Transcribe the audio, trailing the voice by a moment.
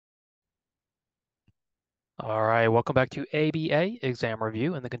All right, welcome back to ABA Exam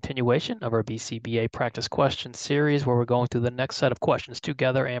Review and the continuation of our BCBA practice question series where we're going through the next set of questions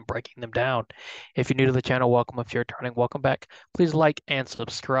together and breaking them down. If you're new to the channel, welcome. If you're returning, welcome back. Please like and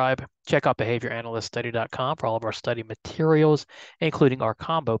subscribe. Check out behavioranalyststudy.com for all of our study materials, including our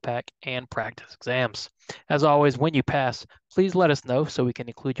combo pack and practice exams. As always, when you pass, please let us know so we can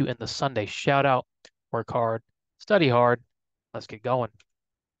include you in the Sunday shout out. Work hard, study hard. Let's get going.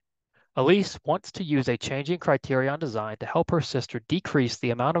 Elise wants to use a changing criterion design to help her sister decrease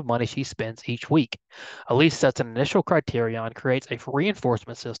the amount of money she spends each week. Elise sets an initial criterion, creates a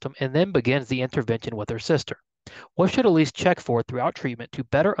reinforcement system, and then begins the intervention with her sister. What should Elise check for throughout treatment to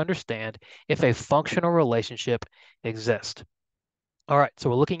better understand if a functional relationship exists? All right, so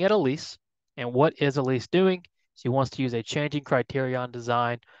we're looking at Elise, and what is Elise doing? She wants to use a changing criterion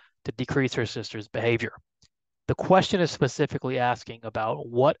design to decrease her sister's behavior. The question is specifically asking about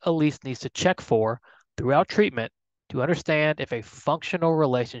what Elise needs to check for throughout treatment to understand if a functional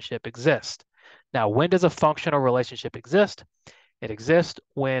relationship exists. Now, when does a functional relationship exist? It exists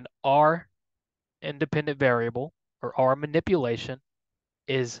when R independent variable or R manipulation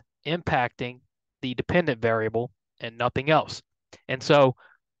is impacting the dependent variable and nothing else. And so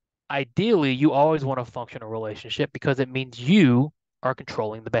ideally, you always want a functional relationship because it means you are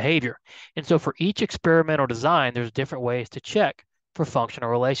controlling the behavior. And so for each experimental design, there's different ways to check for functional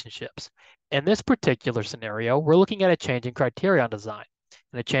relationships. In this particular scenario, we're looking at a changing criterion design.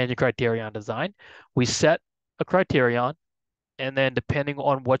 In a changing criterion design, we set a criterion, and then depending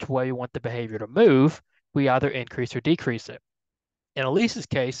on which way we want the behavior to move, we either increase or decrease it. In Elise's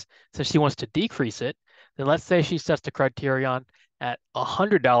case, since she wants to decrease it, then let's say she sets the criterion at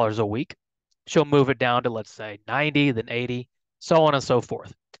 $100 a week. She'll move it down to, let's say, 90, then 80, so on and so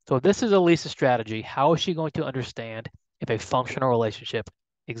forth. So if this is Elise's strategy, how is she going to understand if a functional relationship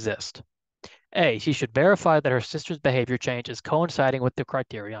exists? A, she should verify that her sister's behavior change is coinciding with the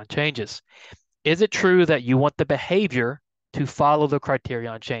criterion changes. Is it true that you want the behavior to follow the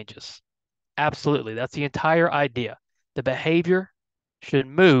criterion changes? Absolutely. That's the entire idea. The behavior should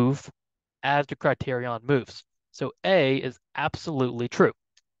move as the criterion moves. So A is absolutely true.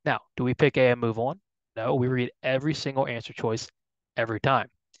 Now, do we pick A and move on? No, we read every single answer choice every time.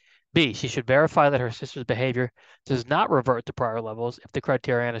 B, she should verify that her sister's behavior does not revert to prior levels if the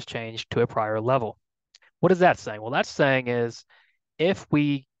criterion is changed to a prior level. What is that saying? Well, that's saying is if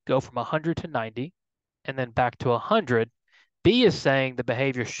we go from 100 to 90 and then back to 100, B is saying the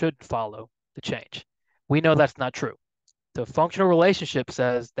behavior should follow the change. We know that's not true. The functional relationship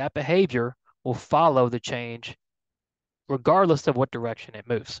says that behavior will follow the change regardless of what direction it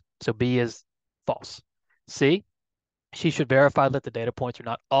moves. So B is false. C, she should verify that the data points are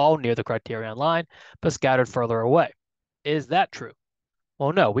not all near the criterion line, but scattered further away. Is that true?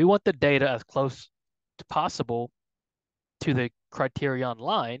 Well, no, we want the data as close as possible to the criterion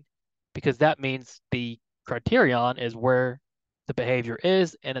line because that means the criterion is where the behavior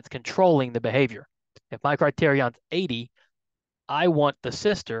is and it's controlling the behavior. If my criterion's 80, I want the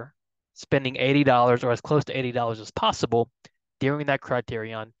sister spending $80 or as close to $80 as possible during that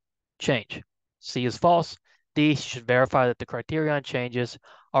criterion change. C is false. D, should verify that the criterion changes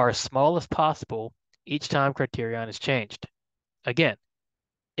are as small as possible each time criterion is changed. Again,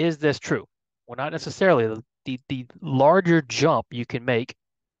 is this true? Well, not necessarily. The larger jump you can make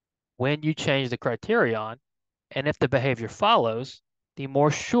when you change the criterion, and if the behavior follows, the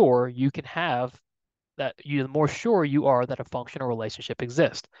more sure you can have the more sure you are that a functional relationship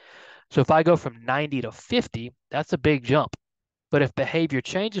exists. So if I go from 90 to 50, that's a big jump. But if behavior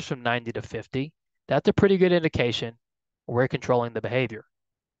changes from 90 to 50, that's a pretty good indication we're controlling the behavior.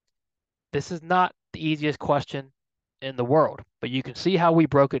 This is not the easiest question in the world, but you can see how we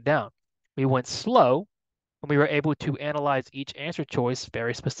broke it down. We went slow and we were able to analyze each answer choice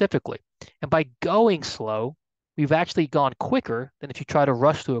very specifically. And by going slow, we've actually gone quicker than if you try to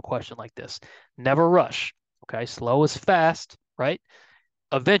rush through a question like this. Never rush, okay? Slow is fast, right?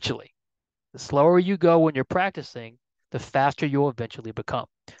 Eventually, the slower you go when you're practicing, the faster you'll eventually become.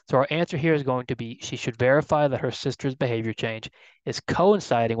 So our answer here is going to be she should verify that her sister's behavior change is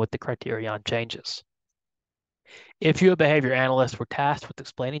coinciding with the criterion changes. If you, a behavior analyst, were tasked with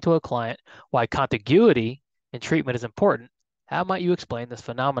explaining to a client why contiguity in treatment is important, how might you explain this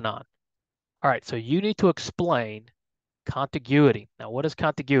phenomenon? All right, so you need to explain contiguity. Now, what is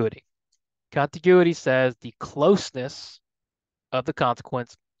contiguity? Contiguity says the closeness of the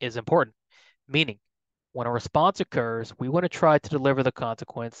consequence is important, meaning when a response occurs, we want to try to deliver the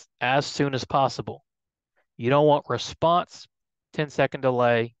consequence as soon as possible. You don't want response, 10-second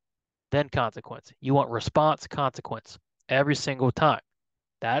delay, then consequence. You want response, consequence every single time.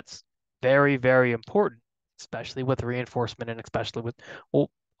 That's very, very important, especially with reinforcement and especially with, well,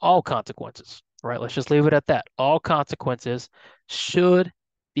 all consequences, right? Let's just leave it at that. All consequences should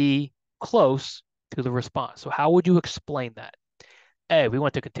be close to the response. So how would you explain that? A, we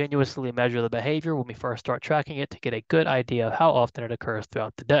want to continuously measure the behavior when we first start tracking it to get a good idea of how often it occurs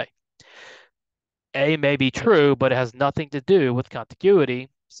throughout the day. A may be true, but it has nothing to do with contiguity,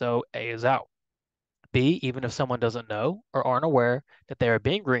 so A is out. B, even if someone doesn't know or aren't aware that they are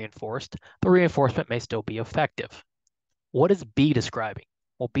being reinforced, the reinforcement may still be effective. What is B describing?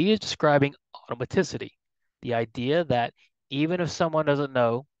 Well, B is describing automaticity, the idea that even if someone doesn't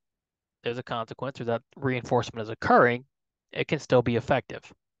know there's a consequence or that reinforcement is occurring, it can still be effective.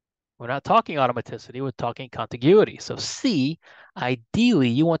 We're not talking automaticity, we're talking contiguity. So C, ideally,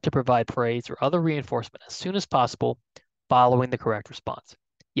 you want to provide praise or other reinforcement as soon as possible following the correct response.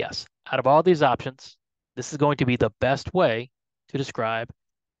 Yes, out of all these options, this is going to be the best way to describe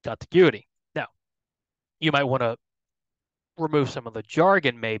contiguity. Now, you might want to remove some of the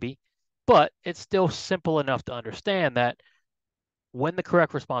jargon maybe, but it's still simple enough to understand that when the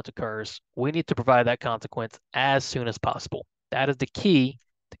correct response occurs, we need to provide that consequence as soon as possible. That is the key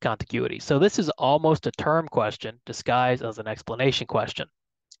to contiguity. So this is almost a term question disguised as an explanation question.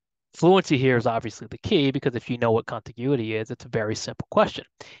 Fluency here is obviously the key because if you know what contiguity is, it's a very simple question.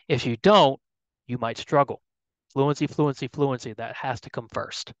 If you don't, you might struggle. Fluency, fluency, fluency, that has to come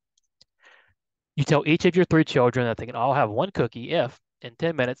first. You tell each of your 3 children that they can all have 1 cookie if, in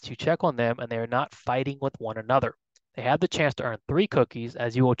 10 minutes, you check on them and they are not fighting with one another. They have the chance to earn 3 cookies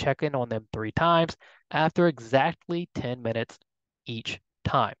as you will check in on them 3 times after exactly 10 minutes each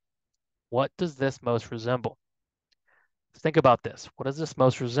time. What does this most resemble? Think about this. What does this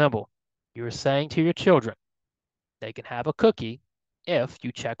most resemble? You're saying to your children, they can have a cookie if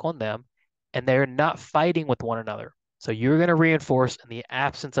you check on them and they're not fighting with one another. So you're going to reinforce in the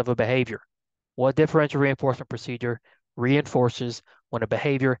absence of a behavior. What differential reinforcement procedure reinforces when a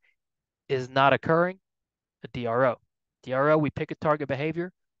behavior is not occurring? A DRO. DRO, we pick a target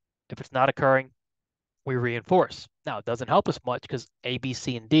behavior. If it's not occurring, we reinforce. Now, it doesn't help us much because A, B,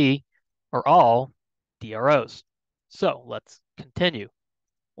 C, and D are all DROs. So let's continue.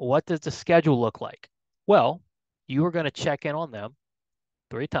 What does the schedule look like? Well, you are going to check in on them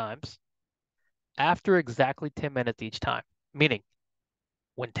 3 times after exactly 10 minutes each time, meaning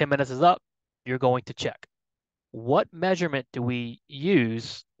when 10 minutes is up, you're going to check. What measurement do we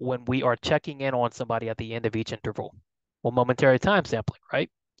use when we are checking in on somebody at the end of each interval? Well, momentary time sampling, right?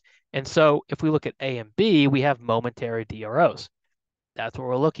 And so if we look at A and B, we have momentary DROs. That's what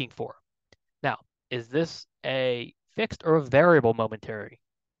we're looking for. Now, is this a fixed or a variable momentary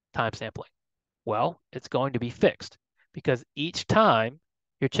time sampling? Well, it's going to be fixed because each time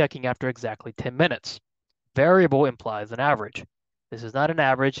you're checking after exactly 10 minutes. Variable implies an average. This is not an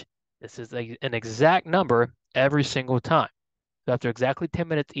average. This is an exact number every single time. So after exactly 10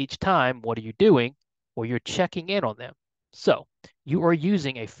 minutes each time, what are you doing? Well, you're checking in on them. So you are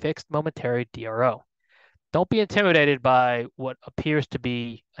using a fixed momentary DRO. Don't be intimidated by what appears to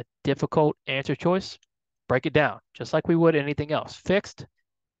be a difficult answer choice. Break it down, just like we would anything else. Fixed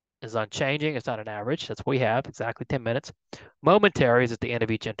is unchanging. It's not an average. That's what we have, exactly 10 minutes. Momentary is at the end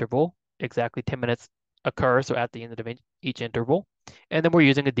of each interval. Exactly 10 minutes occurs, so at the end of each interval. And then we're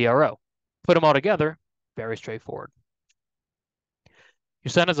using a DRO. Put them all together, very straightforward. Your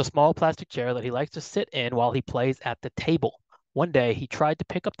son has a small plastic chair that he likes to sit in while he plays at the table. One day, he tried to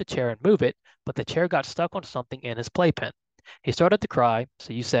pick up the chair and move it, but the chair got stuck on something in his playpen. He started to cry,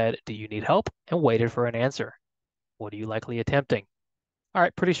 so you said, "Do you need help?" and waited for an answer. What are you likely attempting? All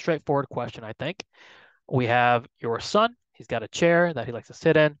right, pretty straightforward question, I think. We have your son. He's got a chair that he likes to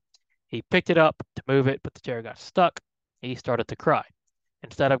sit in. He picked it up to move it, but the chair got stuck. He started to cry.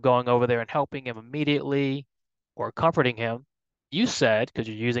 Instead of going over there and helping him immediately or comforting him, you said, because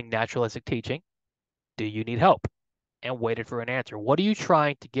you're using naturalistic teaching, "Do you need help?" and waited for an answer. What are you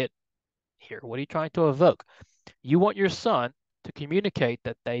trying to get here? What are you trying to evoke? You want your son to communicate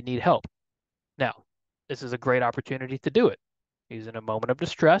that they need help. Now, this is a great opportunity to do it. He's in a moment of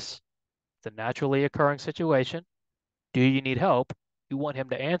distress. It's a naturally occurring situation. Do you need help? You want him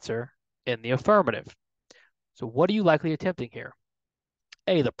to answer in the affirmative. So what are you likely attempting here?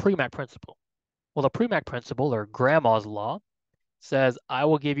 A, the Premack principle. Well, the Premack principle, or grandma's law, says, I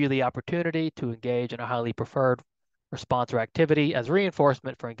will give you the opportunity to engage in a highly preferred response or activity as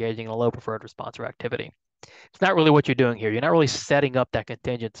reinforcement for engaging in a low preferred response or activity. It's not really what you're doing here. You're not really setting up that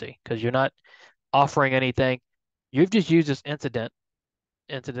contingency because you're not offering anything. You've just used this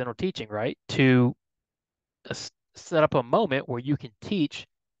incidental teaching, right, to set up a moment where you can teach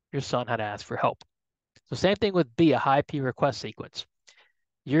your son how to ask for help. So same thing with B, a high P request sequence.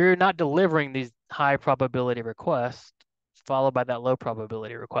 You're not delivering these high probability request followed by that low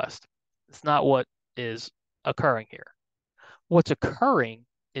probability request. It's not what is occurring here. What's occurring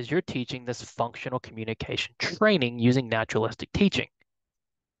is you're teaching this functional communication training using naturalistic teaching.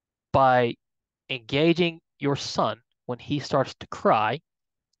 By engaging your son when he starts to cry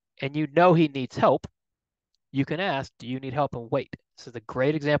and you know he needs help, you can ask, do you need help, and wait. This is a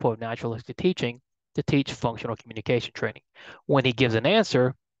great example of naturalistic teaching to teach functional communication training. When he gives an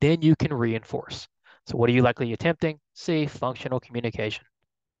answer, then you can reinforce. So what are you likely attempting? C, functional communication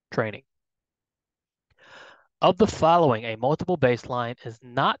training. Of the following, a multiple baseline is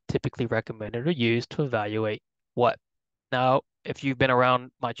not typically recommended or used to evaluate what? Now, if you've been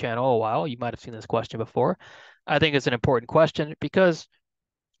around my channel a while, you might have seen this question before. I think it's an important question because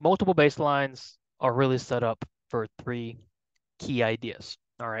multiple baselines are really set up for three key ideas.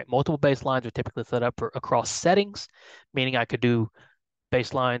 All right, multiple baselines are typically set up for across settings, meaning I could do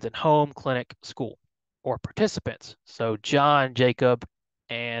baselines in home, clinic, school, or participants. So John, Jacob,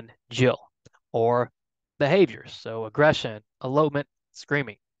 and Jill, or behaviors. So aggression, elopement,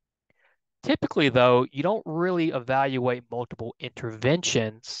 screaming. Typically, though, you don't really evaluate multiple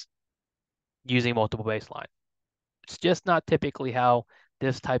interventions using multiple baseline. It's just not typically how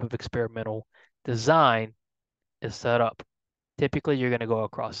this type of experimental design is set up. Typically, you're going to go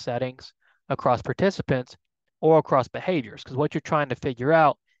across settings, across participants, or across behaviors, because what you're trying to figure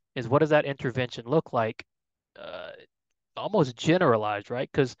out is what does that intervention look like, uh, almost generalized, right?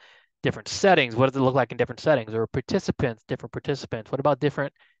 Because different settings, what does it look like in different settings? Or participants, different participants. What about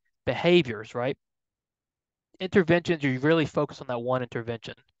different behaviors, right? Interventions, you really focus on that one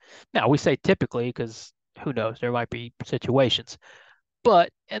intervention. Now, we say typically because who knows, there might be situations, but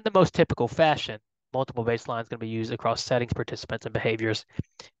in the most typical fashion, multiple baselines going to be used across settings, participants, and behaviors,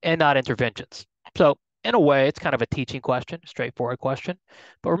 and not interventions. So, in a way, it's kind of a teaching question, straightforward question.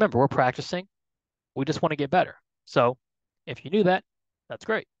 But remember, we're practicing. We just want to get better. So, if you knew that, that's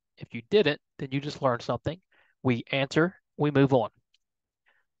great. If you didn't, then you just learned something. We answer, we move on.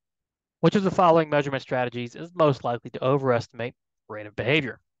 Which of the following measurement strategies is most likely to overestimate rate of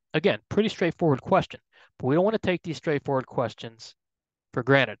behavior? Again, pretty straightforward question, but we don't want to take these straightforward questions for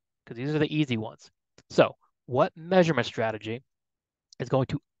granted because these are the easy ones. So, what measurement strategy is going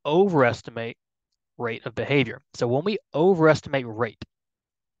to overestimate rate of behavior? So, when we overestimate rate,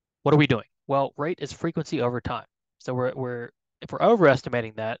 what are we doing? Well, rate is frequency over time. So, if we're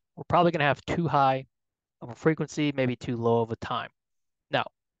overestimating that, we're probably going to have too high of a frequency, maybe too low of a time. Now,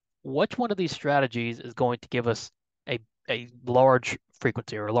 which one of these strategies is going to give us a large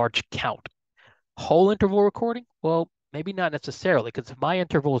frequency or a large count? Whole interval recording? Well, maybe not necessarily, because if my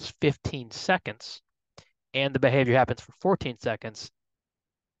interval is 15 seconds and the behavior happens for 14 seconds,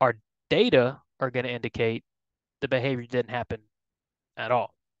 our data are going to indicate the behavior didn't happen at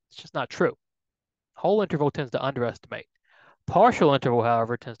all. It's just not true. Whole interval tends to underestimate. Partial interval,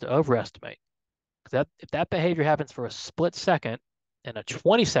 however, tends to overestimate. Because if that behavior happens for a split second in a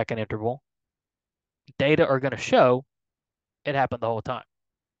 20-second interval, data are going to show it happened the whole time.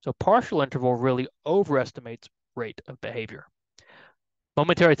 So partial interval really overestimates rate of behavior.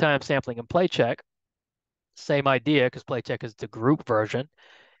 Momentary time sampling and play check, same idea because play check is the group version.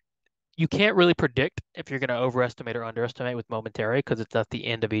 You can't really predict if you're going to overestimate or underestimate with momentary because it's at the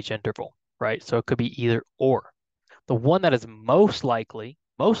end of each interval, right? So it could be either or. The one that is most likely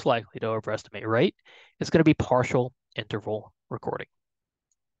to overestimate rate is going to be partial interval recording.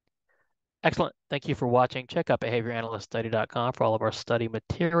 Excellent. Thank you for watching. Check out behavioranalyststudy.com for all of our study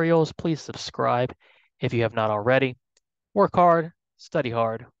materials. Please subscribe if you have not already. Work hard, study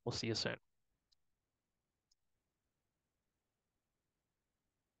hard. We'll see you soon.